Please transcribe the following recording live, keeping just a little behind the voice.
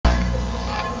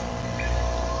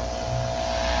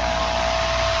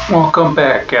Welcome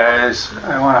back, guys.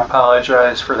 I want to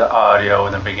apologize for the audio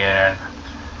in the beginning.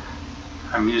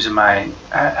 I'm using my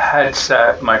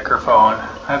headset microphone.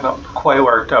 I haven't quite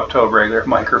worked up to a regular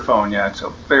microphone yet,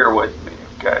 so bear with me,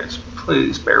 guys.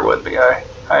 Please bear with me.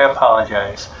 I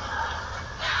apologize.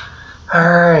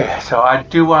 Alright, so I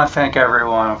do want to thank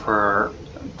everyone for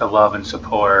the love and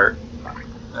support.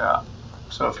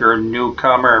 So if you're a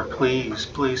newcomer, please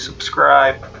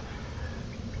subscribe.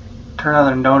 Turn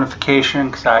on the notification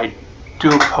because I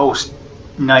do post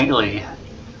nightly,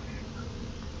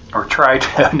 or try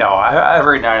to. No,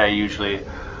 every night I usually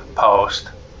post.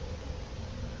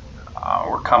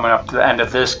 We're coming up to the end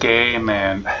of this game,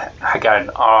 and I got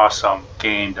an awesome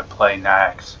game to play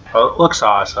next. Well, it looks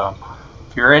awesome.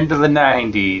 If you're into the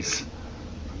 90s,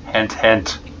 hint,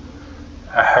 hint.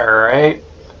 Alright.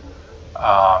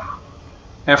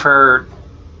 And for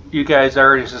you guys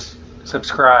already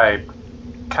subscribed,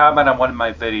 comment on one of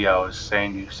my videos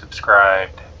saying you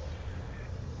subscribed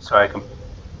so I can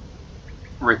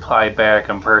reply back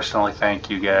and personally thank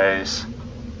you guys.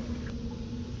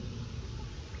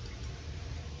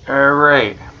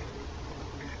 Alright,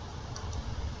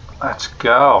 let's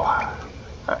go.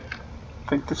 I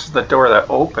think this is the door that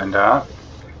opened, huh?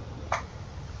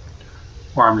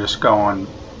 Or I'm just going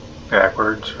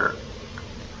backwards, or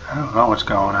I don't know what's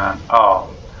going on.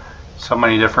 Oh, so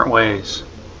many different ways.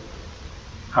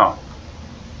 Oh,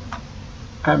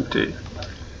 empty.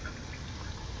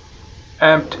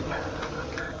 Empty.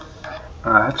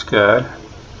 Oh, that's good.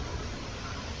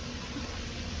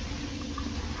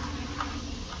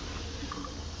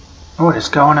 What is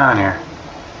going on here?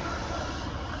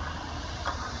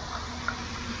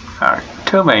 Alright,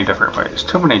 too many different ways.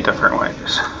 Too many different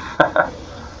ways.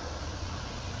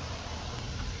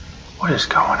 What is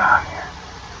going on here?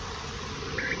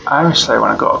 Obviously I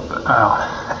want to go up.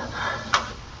 Oh.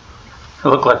 It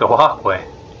looked like a walkway.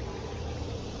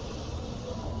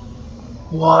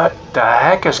 What the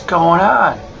heck is going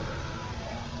on?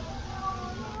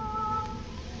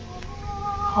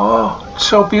 Oh, it's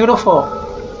so beautiful.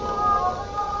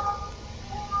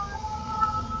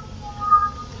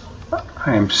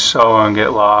 I am so gonna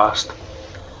get lost.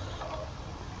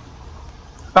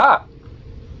 Ah!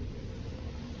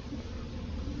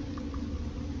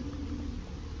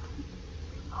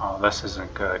 Oh, this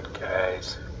isn't good,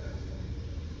 guys.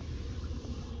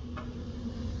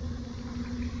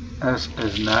 This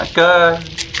is not good.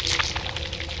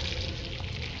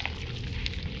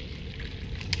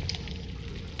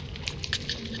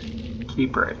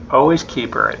 Keep right. Always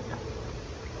keep right.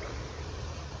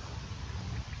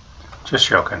 Just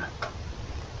joking.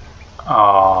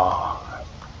 Oh,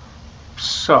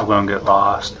 so gonna get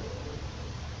lost.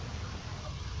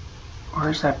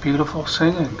 Where's that beautiful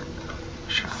singing?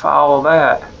 Should follow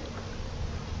that.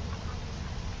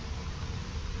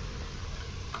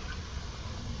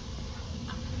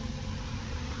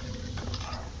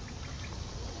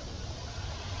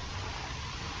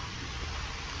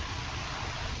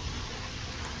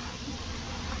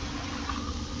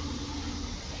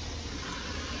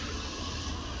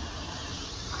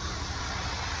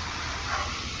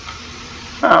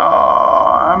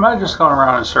 Oh, am I just going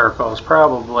around in circles?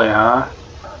 Probably, huh?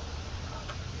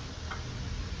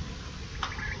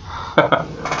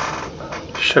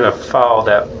 Should have followed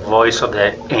that voice of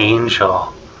that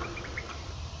angel.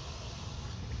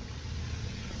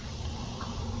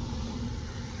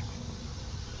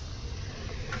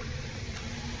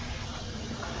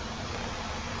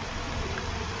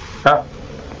 Oh.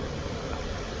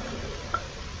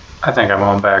 I think I'm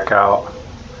going back out.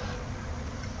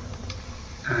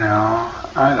 No,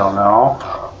 I don't know.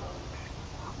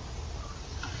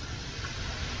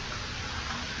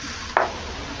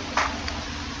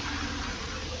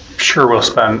 Sure, we'll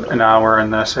spend an hour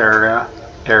in this area.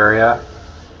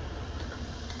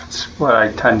 It's what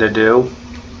I tend to do.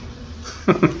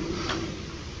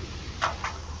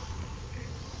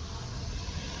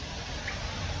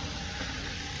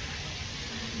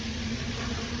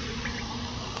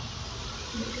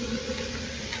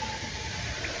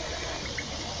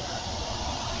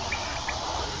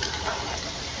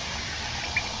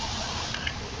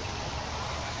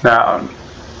 Now,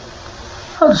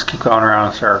 I'll just keep going around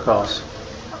in circles.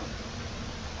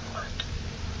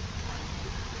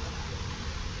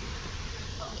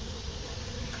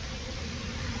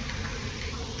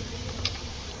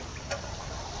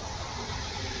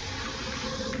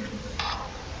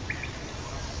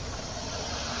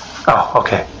 Oh,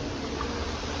 okay.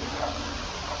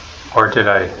 Or did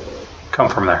I come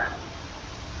from there?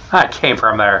 I came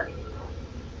from there.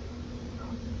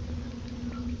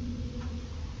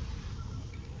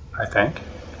 I think.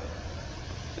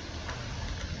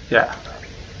 Yeah.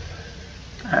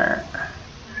 Alright.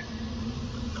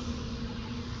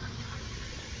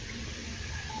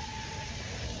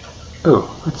 Ooh,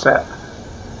 what's that?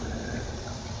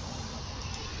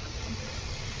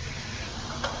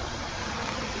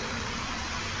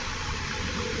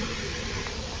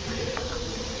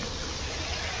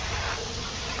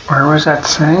 Where was that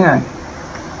sand?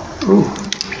 Ooh,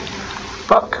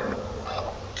 buck.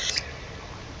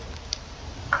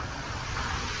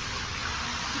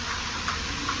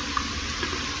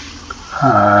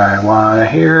 I want to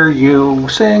hear you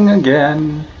sing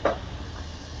again.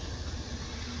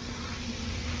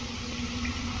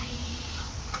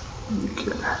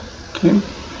 Okay.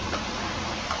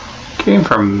 Came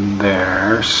from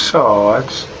there, so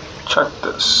let's check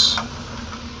this.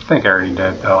 I think I already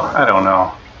did though. I don't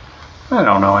know. I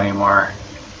don't know anymore.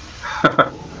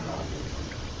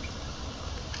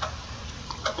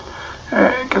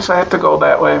 I guess I have to go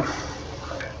that way.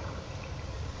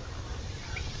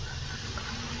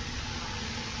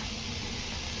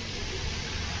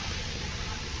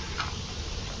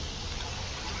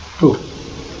 Ooh.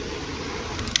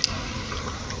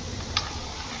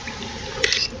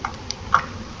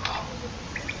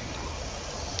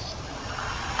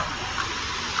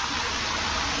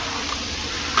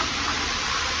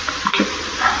 Okay.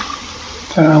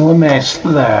 That eliminates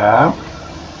that.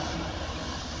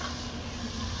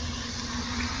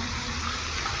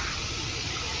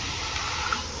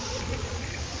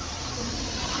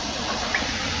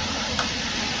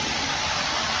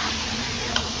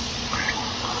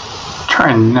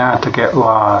 Trying not to get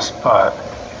lost, but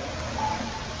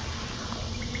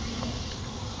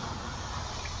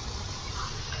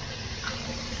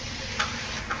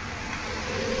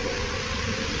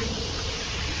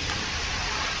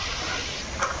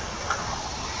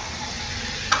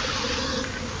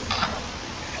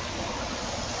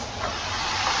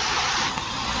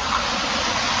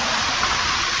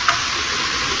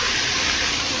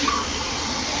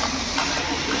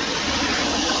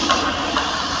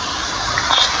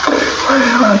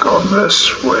I'm gonna go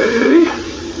this way.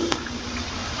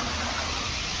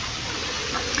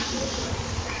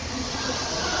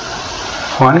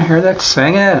 Want to hear that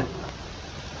singing?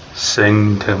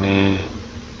 Sing to me.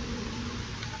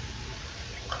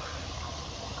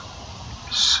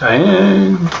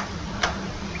 Sing.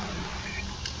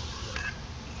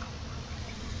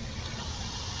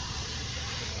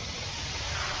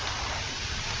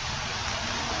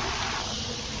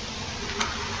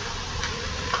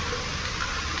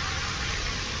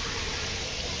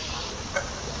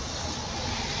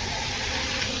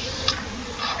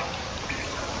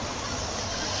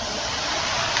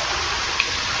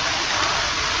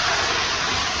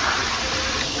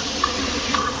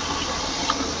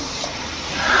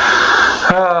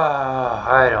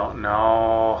 I don't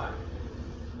know.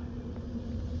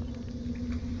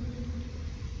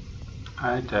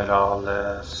 I did all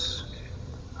this.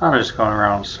 I'm just going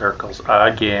around in circles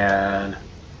again.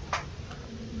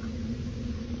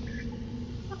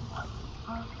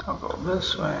 Don't go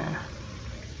this way.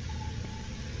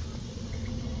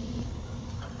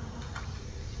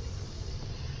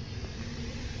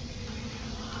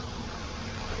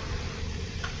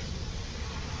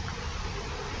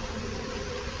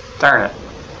 Darn it.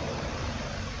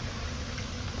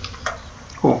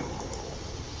 Cool.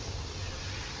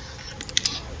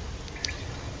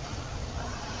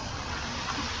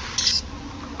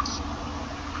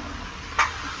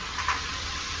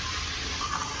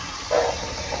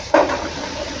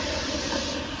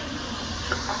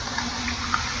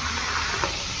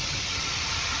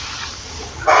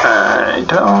 I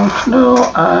don't know,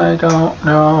 I don't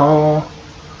know.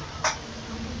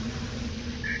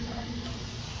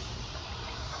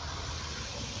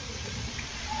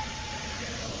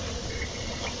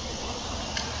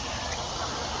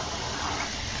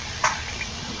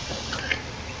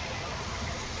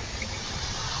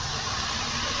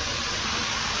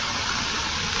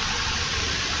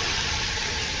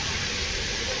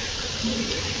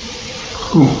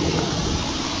 Ooh.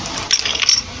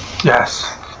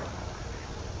 Yes.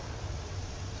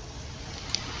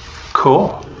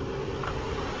 Cool.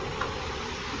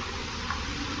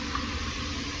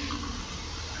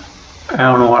 I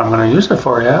don't know what I'm going to use it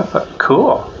for yet, but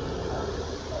cool.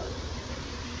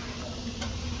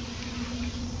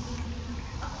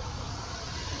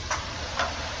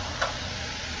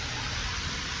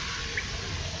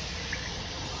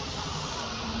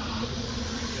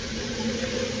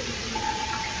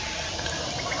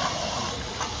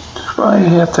 Well,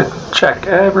 you have to check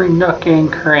every nook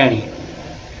and cranny.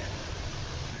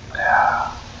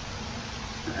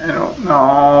 I don't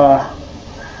know.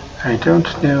 I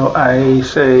don't know. I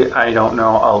say I don't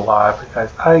know a lot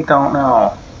because I don't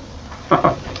know.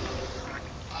 I'm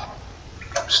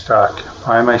stuck.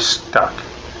 Why am I stuck?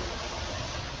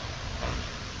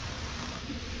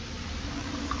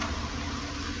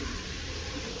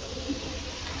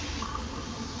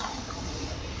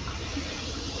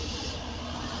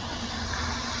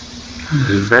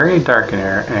 It's very dark in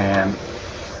here and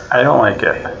I don't like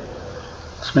it.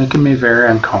 It's making me very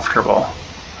uncomfortable.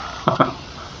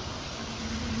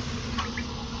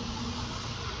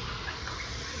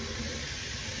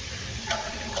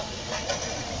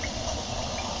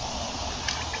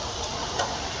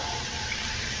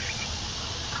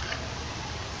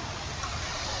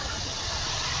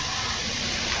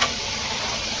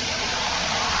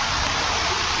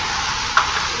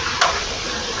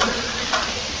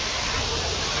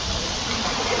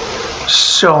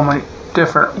 So many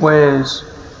different ways.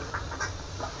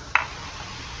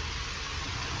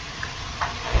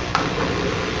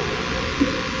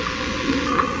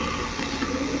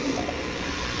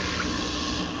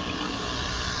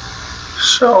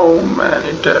 So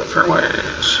many different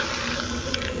ways.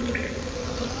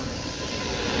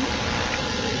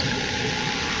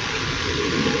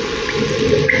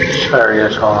 Sorry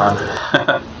guys, hold on.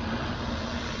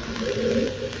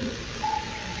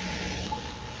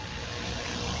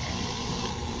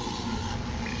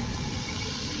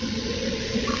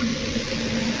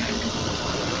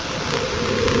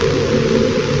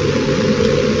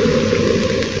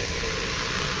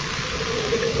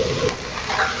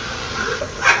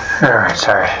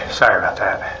 Alright, sorry about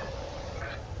that.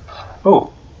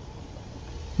 Oh,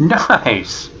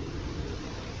 nice!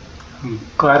 I'm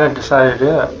glad I decided to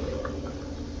do it.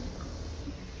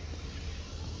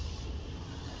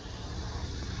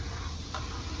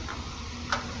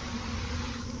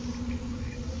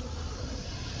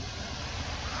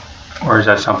 Or is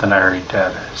that something I already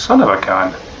did? Son of a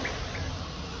gun.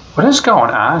 What is going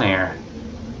on here?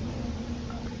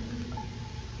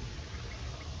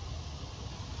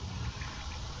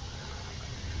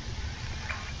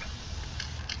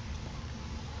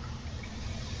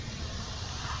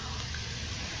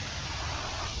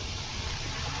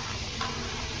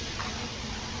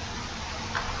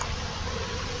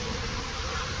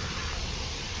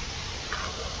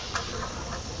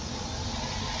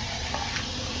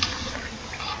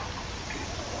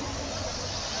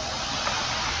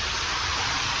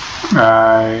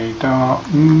 I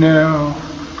don't know.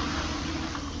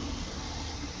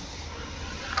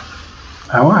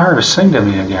 I want her to sing to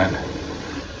me again.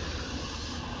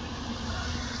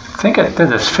 I think I did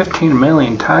this 15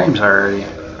 million times already.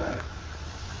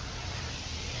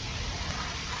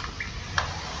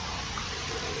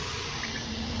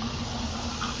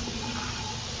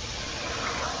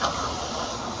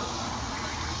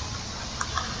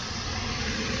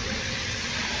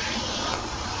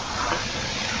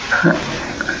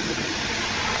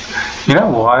 You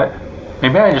know what?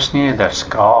 Maybe I just needed that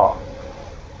skull.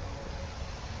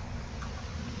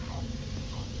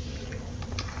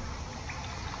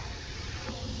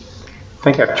 I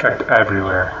think I've checked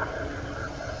everywhere.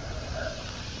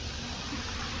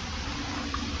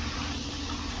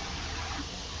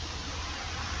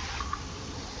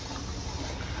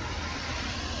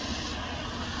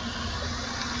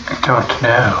 I don't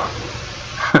know.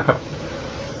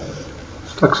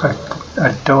 This looks like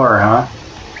a door, huh?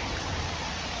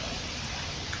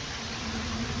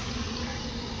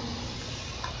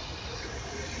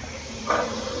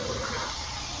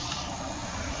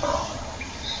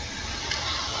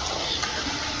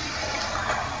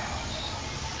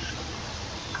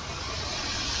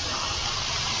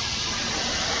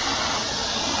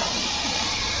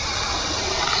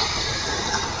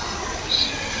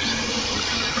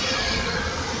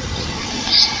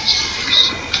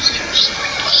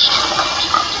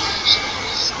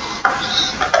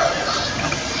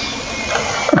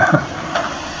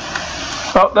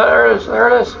 Oh, there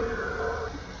it is.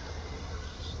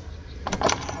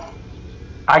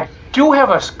 I do have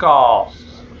a skull.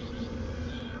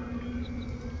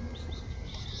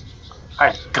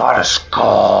 I got a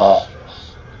skull.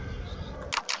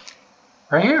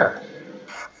 Right here.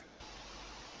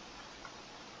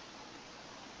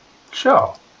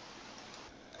 Show.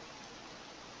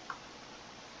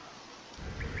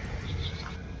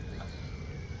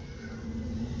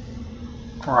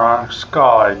 Wrong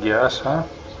skull, I guess, huh?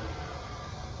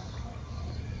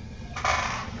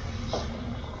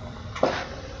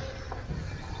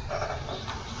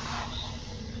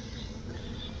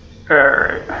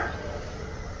 Alright.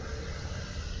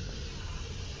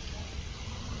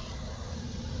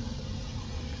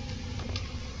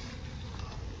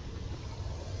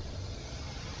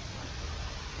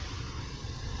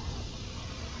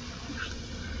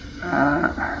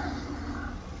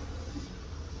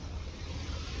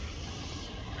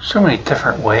 So many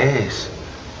different ways.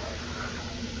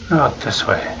 Oh, this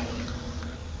way.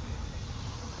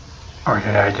 Or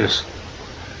did I just...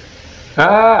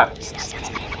 Ah!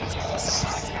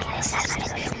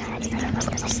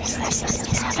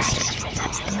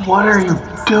 What are you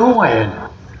doing?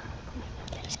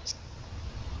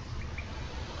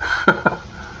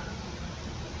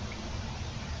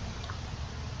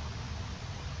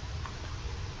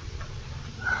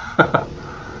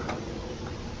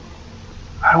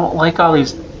 I don't like all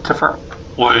these different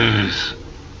ways.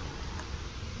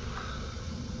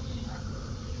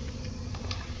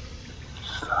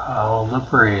 So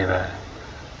liberated.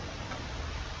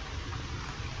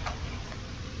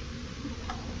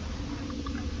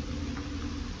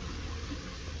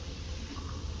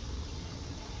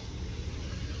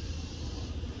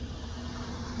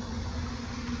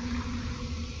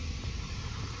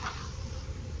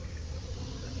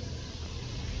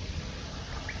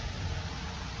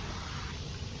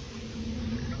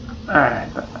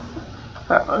 Alright,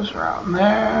 that was around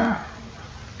there.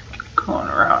 Going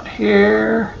around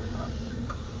here.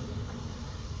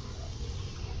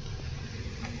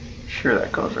 Sure,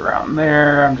 that goes around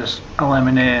there. I'm just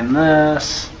eliminating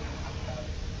this.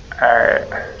 Alright.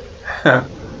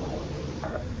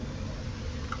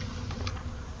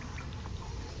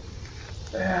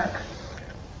 That.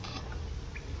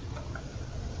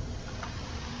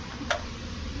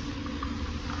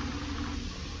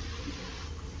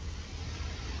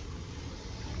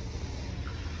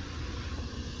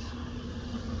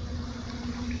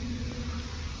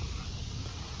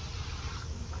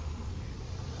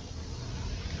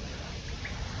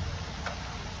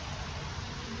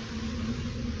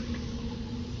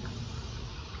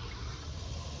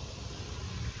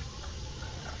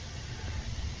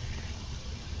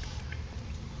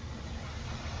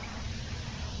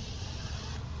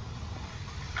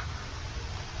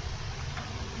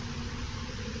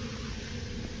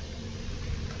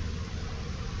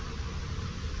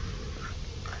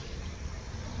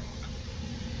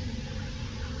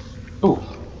 Ooh.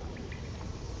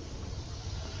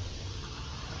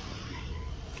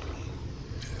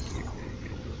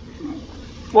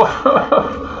 Whoa.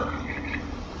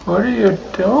 What are you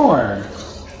doing?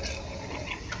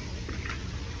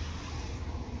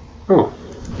 Ooh.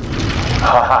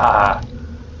 Ha ha ha.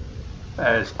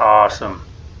 That is awesome.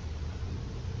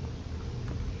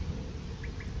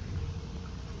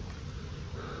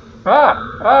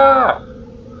 Ah! Ah!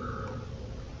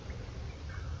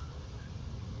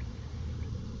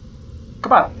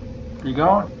 Come on. You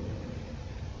going?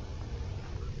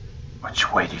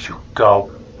 Which way did you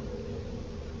go?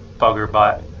 Bugger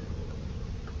butt.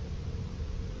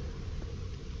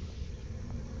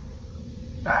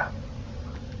 Ah.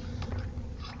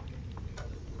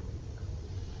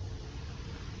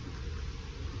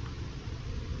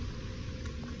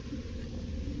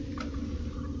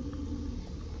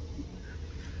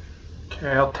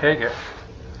 Okay, I'll take it.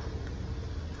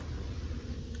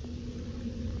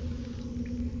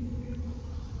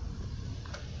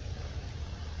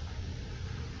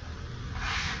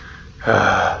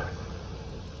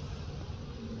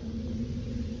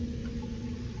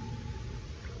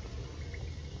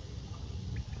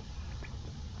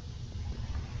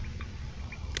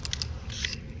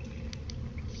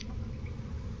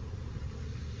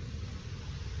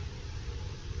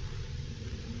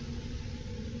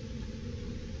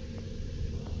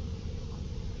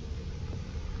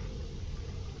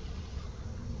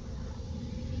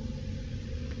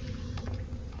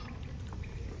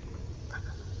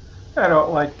 I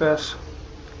don't like this.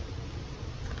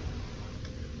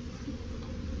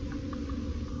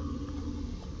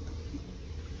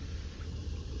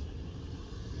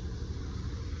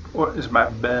 What is my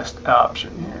best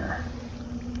option here?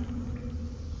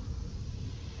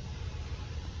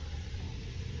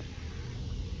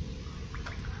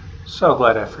 So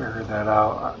glad I figured that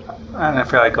out. I didn't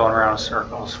feel like going around in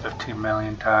circles 15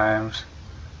 million times.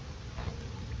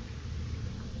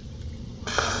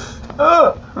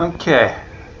 Oh, okay.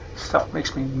 Stuff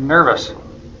makes me nervous. Am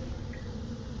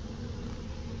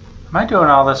I doing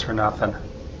all this for nothing?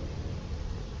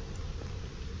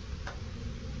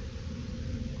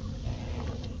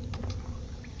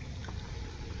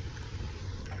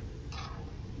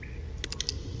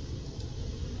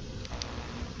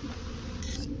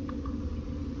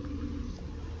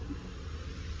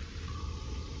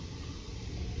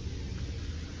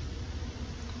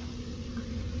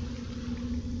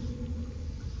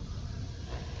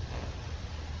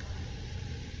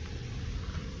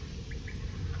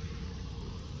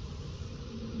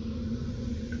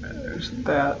 there's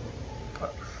that.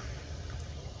 But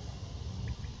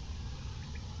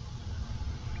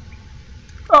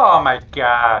oh my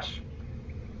gosh.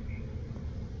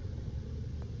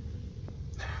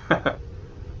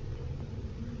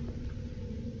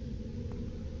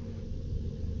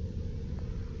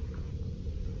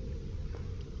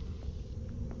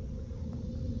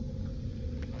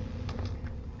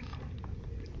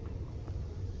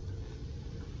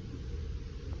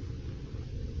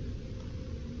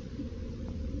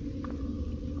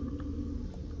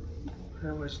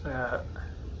 Where was that?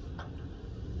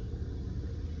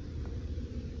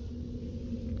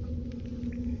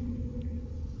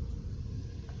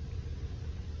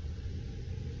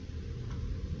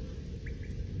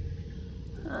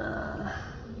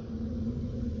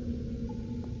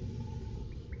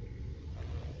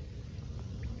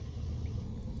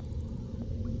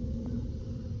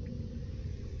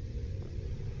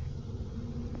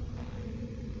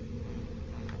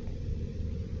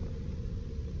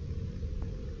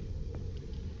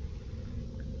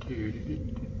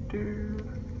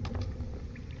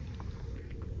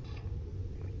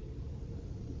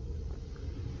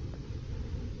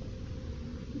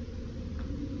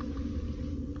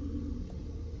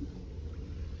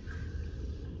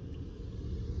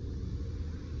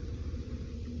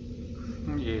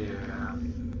 Yeah.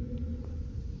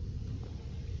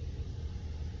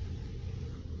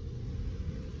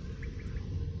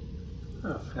 I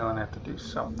have a feeling I have to do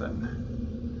something.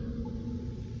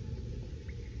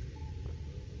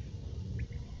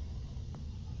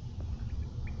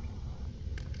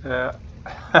 Yeah.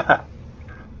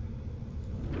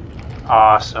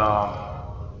 Awesome.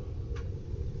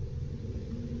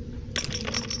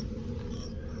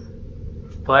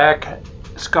 Black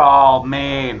Skull,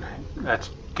 Maine.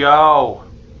 Let's go.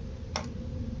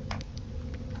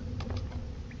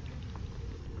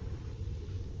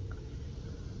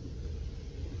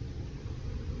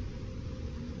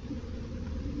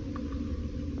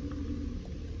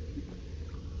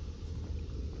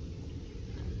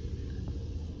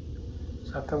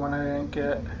 Is that the one I didn't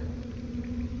get?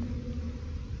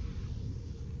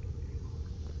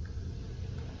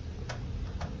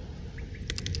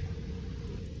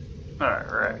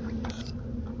 Alright.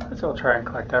 Let's all try and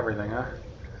collect everything, huh?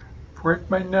 Break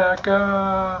my neck,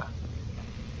 I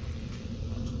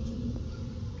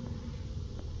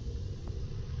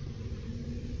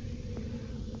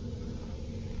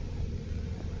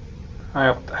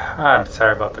I'm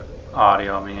sorry about the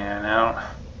audio, man.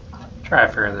 Try to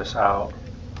figure this out.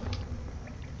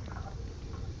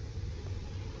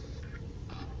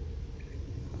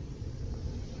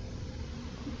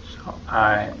 So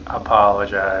I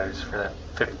apologize for that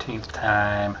 15th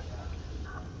time.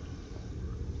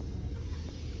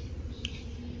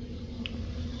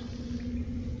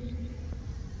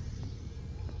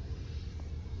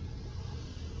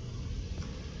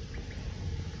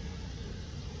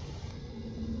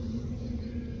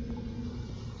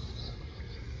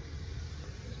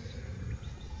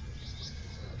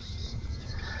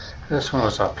 This one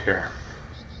was up here.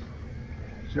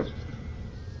 Yep.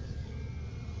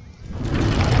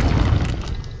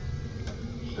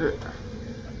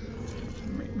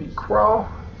 Make me crawl.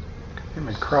 Make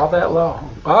me crawl that low.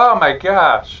 Oh my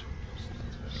gosh.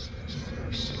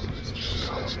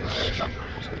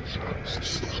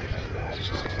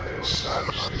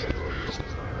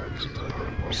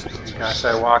 Guess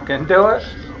I walk into it.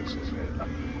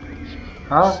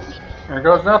 Oh, there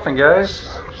goes nothing, guys.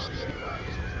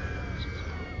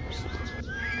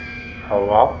 Oh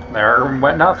well, there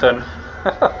went nothing.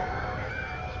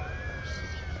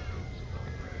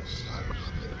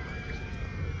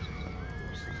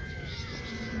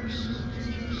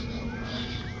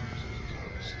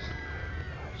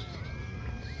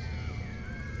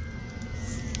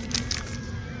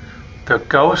 The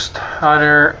ghost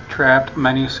hunter trapped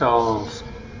many souls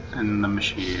in the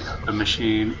machine. The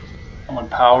machine, when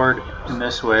powered in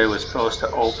this way, was supposed to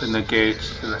open the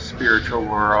gates to the spiritual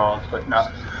world, but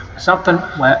not. Something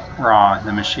went wrong.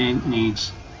 The machine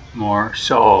needs more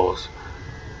souls.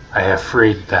 I have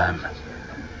freed them,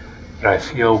 but I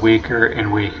feel weaker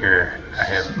and weaker. I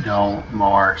have no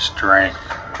more strength.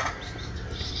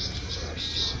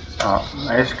 Oh,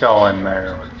 nice going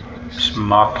there,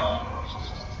 schmuck.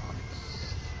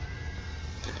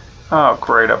 Oh,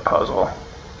 great, a puzzle.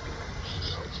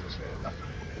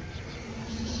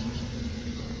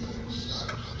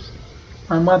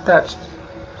 I want that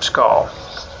skull.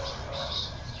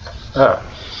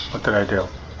 What did I do?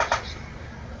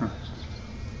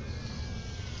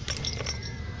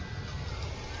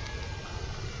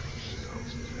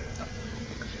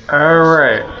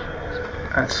 Alright.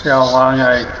 Let's see how long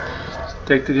I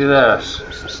take to do this?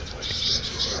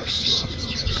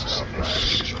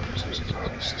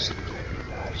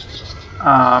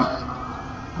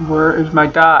 Where is my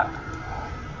dot?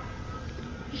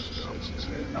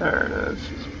 There it is.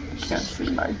 Can't see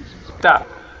my dot.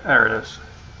 There it is.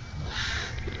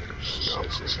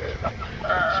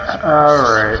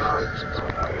 Alright.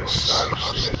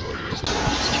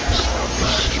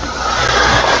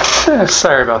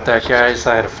 Sorry about that, guys.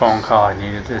 I had a phone call I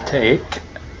needed to take.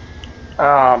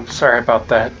 Sorry about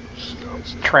that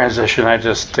transition I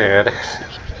just did.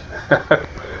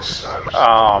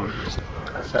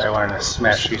 I wanted to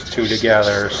smash these two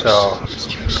together, so I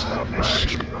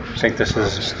think this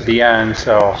is the end,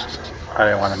 so I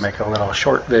didn't want to make a little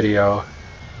short video.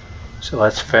 So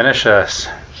let's finish this.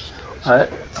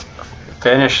 Let's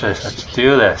finish this. Let's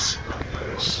do this.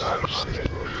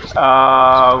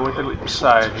 What did we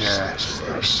decide here?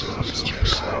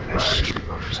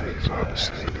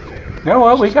 You know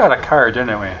what? We got a card,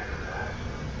 didn't we?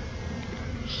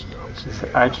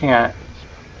 I can't.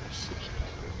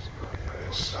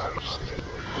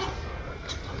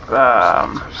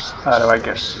 How do I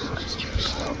get?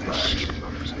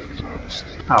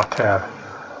 Oh, tab.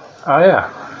 Oh yeah.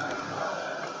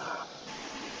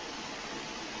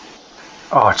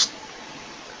 Oh, it's.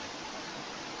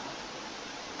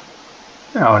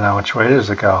 Oh, now which way does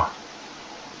it go?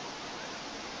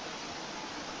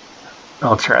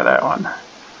 I'll try that one.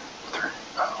 3,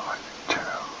 2,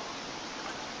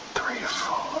 3,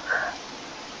 4.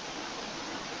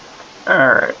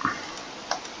 All right.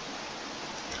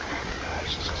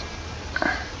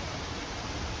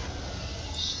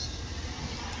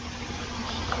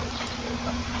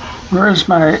 Where's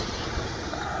my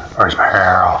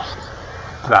arrow?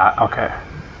 That, okay.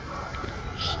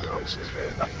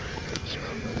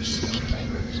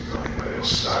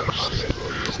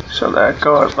 So that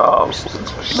goes all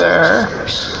there.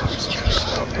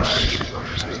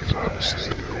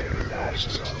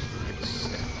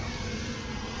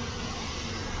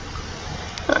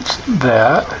 That's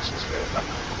that.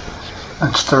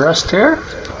 That's the rest here.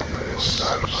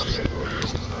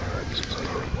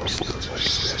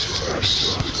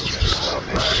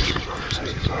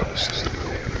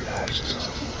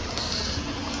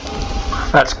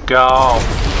 Let's go.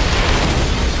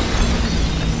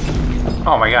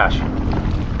 Oh my gosh.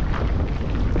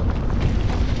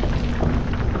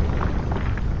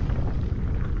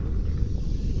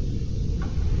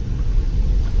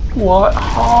 What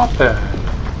happened?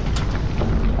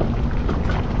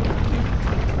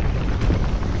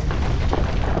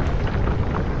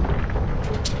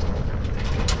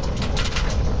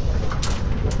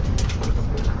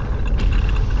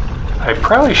 I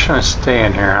probably shouldn't stay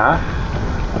in here, huh?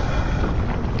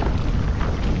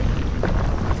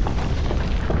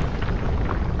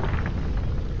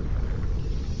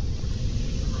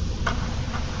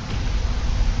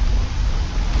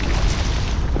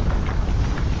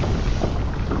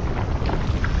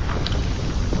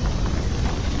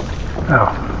 Oh.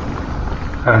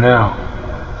 Oh no.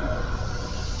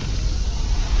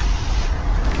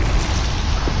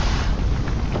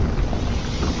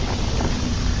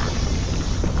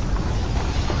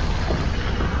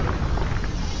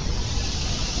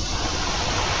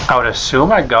 I would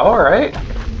assume I go, right?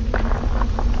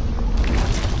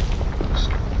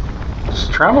 It's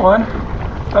trembling.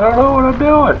 I don't know what I'm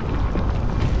doing.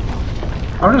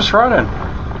 I'm just running.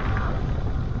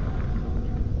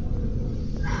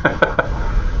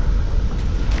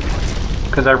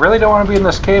 Because I really don't want to be in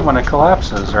this cave when it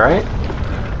collapses, right?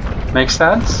 Makes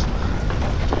sense?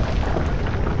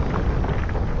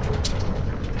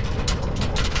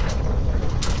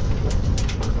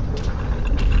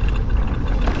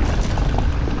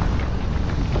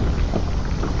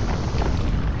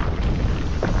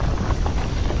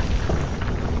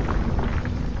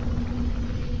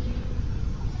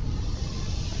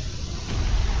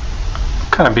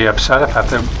 Kind of be upset if I have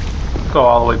to go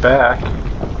all the way back.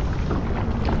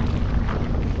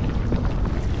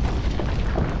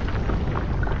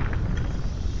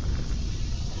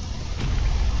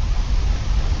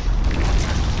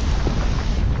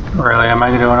 Really, am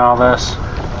I doing all this?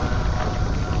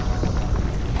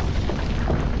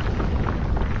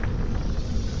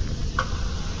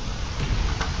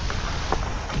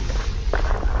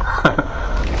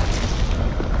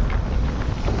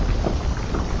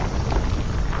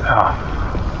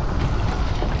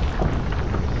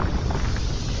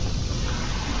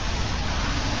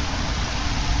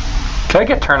 Can I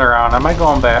get turned around? Am I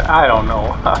going back? I don't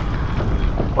know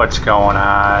what's going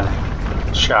on.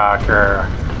 Shocker.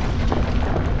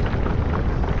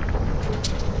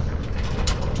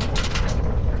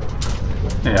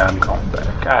 Yeah, I'm going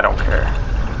back. I don't care.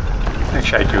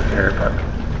 Actually, I do care, but...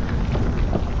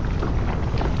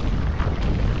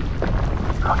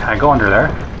 Oh, can I go under there?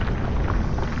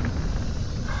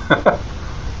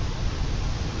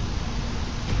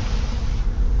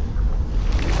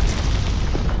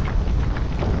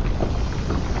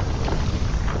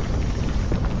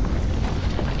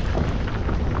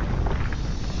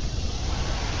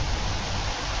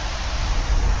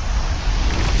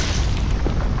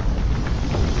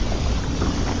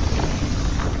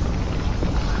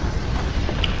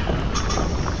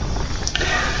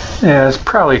 Yeah, it's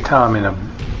probably telling me to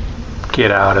get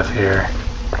out of here.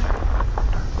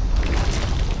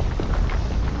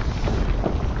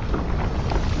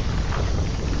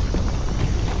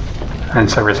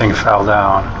 Hence everything fell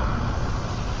down.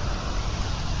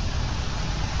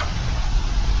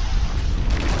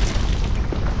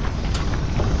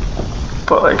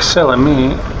 But like silly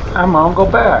me, I'm gonna go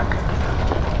back.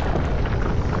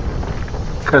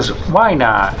 Cause why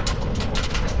not?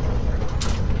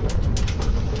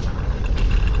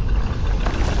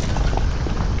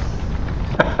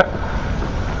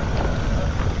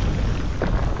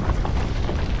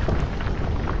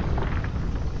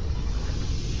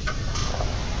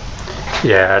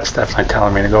 Yeah, it's definitely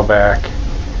telling me to go back.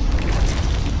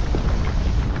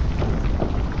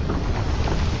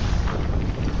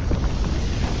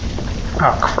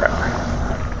 Oh crap.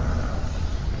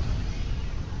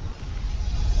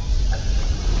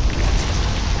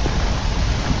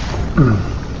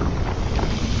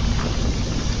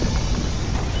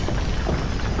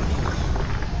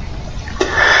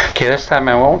 Okay, this time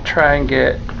I won't try and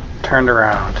get turned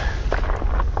around.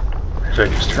 Should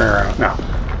I just turn around? No.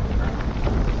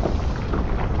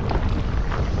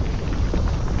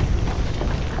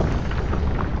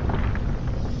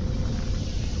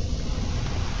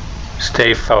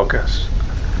 Stay focused.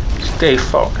 Stay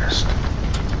focused.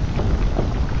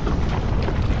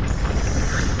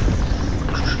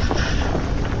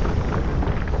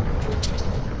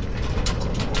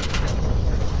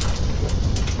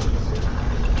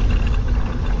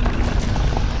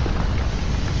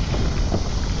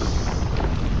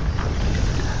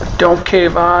 Don't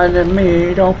cave on to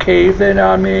me. Don't cave in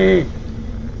on me.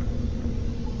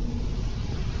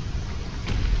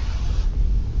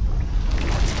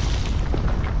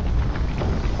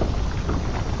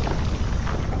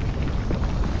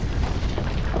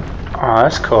 Oh,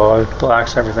 that's cool. It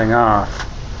blocks everything off.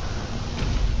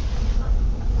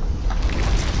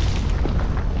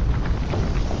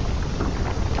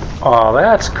 Oh,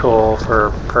 that's cool for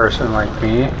a person like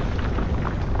me.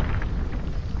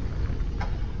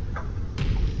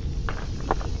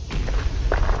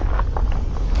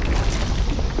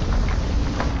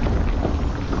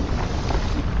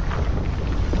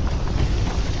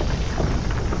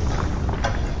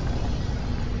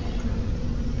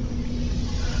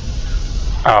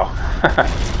 Oh.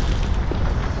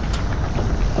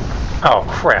 Oh,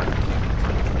 crap.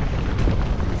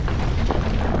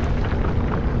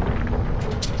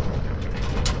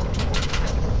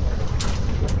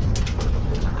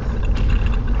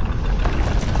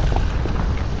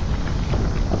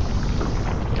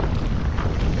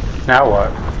 Now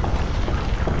what?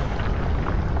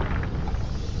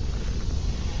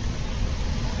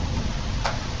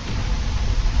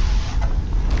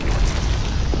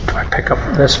 Do I pick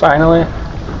up this finally?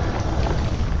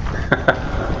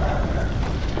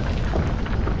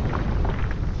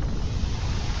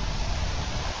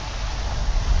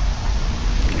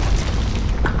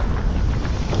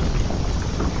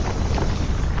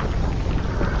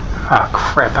 Oh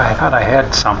crap, I thought I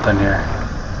had something here.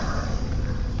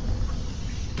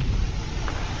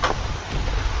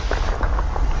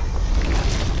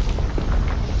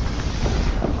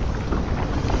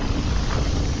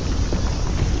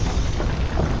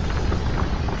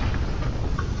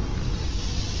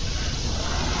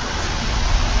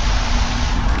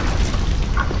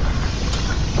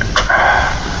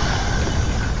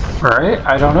 Right?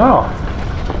 I don't know.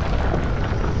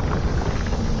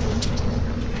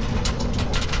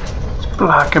 It's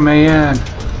blocking me in.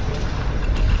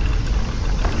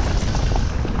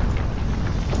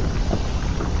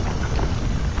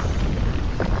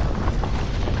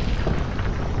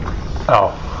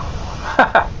 Oh.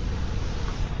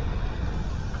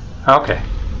 Okay.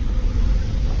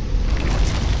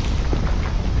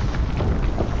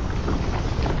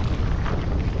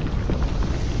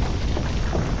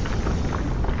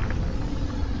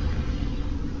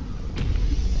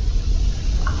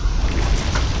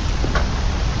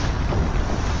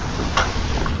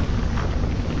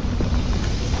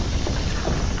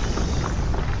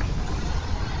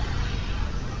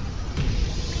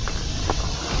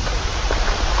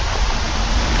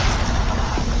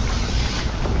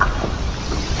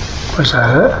 Was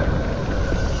that it?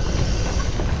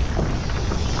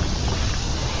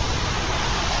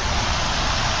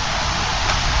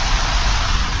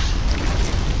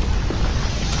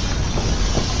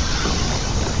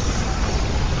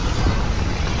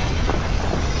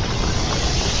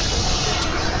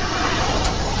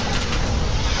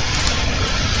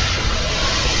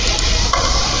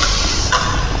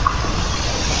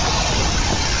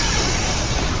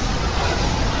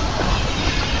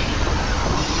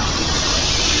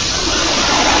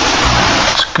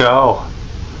 Go.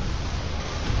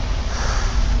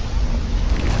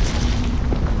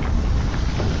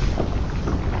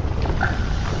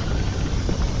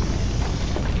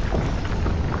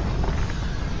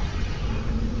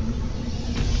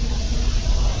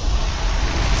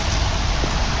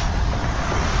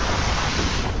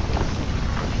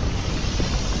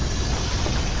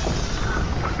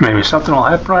 Maybe something will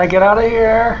happen when I get out of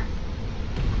here.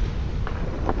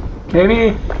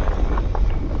 Maybe.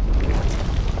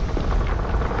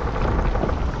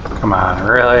 Come on,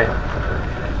 really?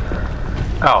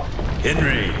 Oh.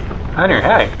 Henry. Henry, hey.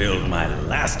 I fulfilled my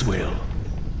last will.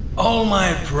 All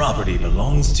my property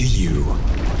belongs to you.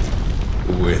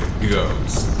 With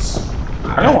ghosts.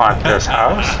 I don't want this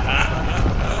house.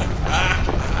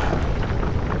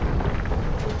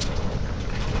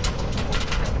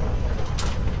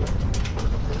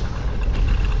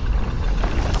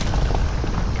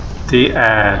 The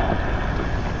end.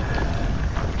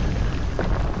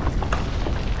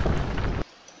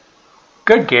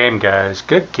 Good game, guys.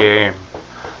 Good game.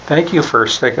 Thank you for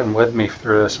sticking with me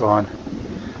through this one.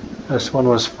 This one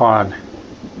was fun.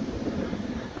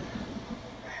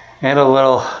 And a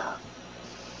little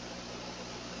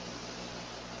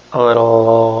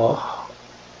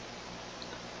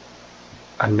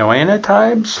annoying at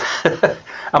times.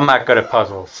 I'm not good at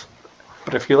puzzles.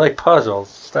 But if you like puzzles,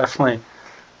 it's definitely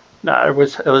it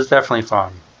was definitely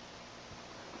fun.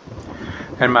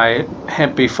 And my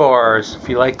hint before is if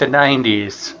you like the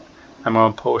 90s, I'm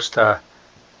going to post a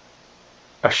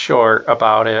short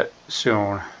about it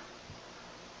soon.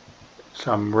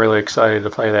 So I'm really excited to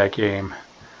play that game.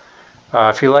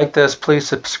 If you like this, please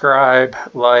subscribe,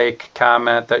 like,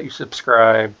 comment that you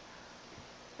subscribe.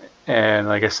 And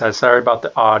like I said, sorry about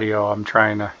the audio.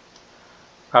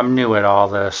 I'm new at all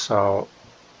this, so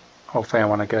hopefully I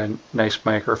want to get a nice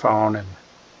microphone and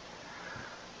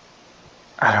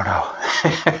I don't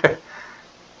know.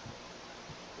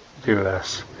 Do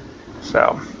this.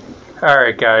 So,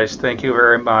 alright guys, thank you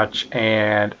very much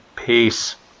and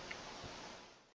peace.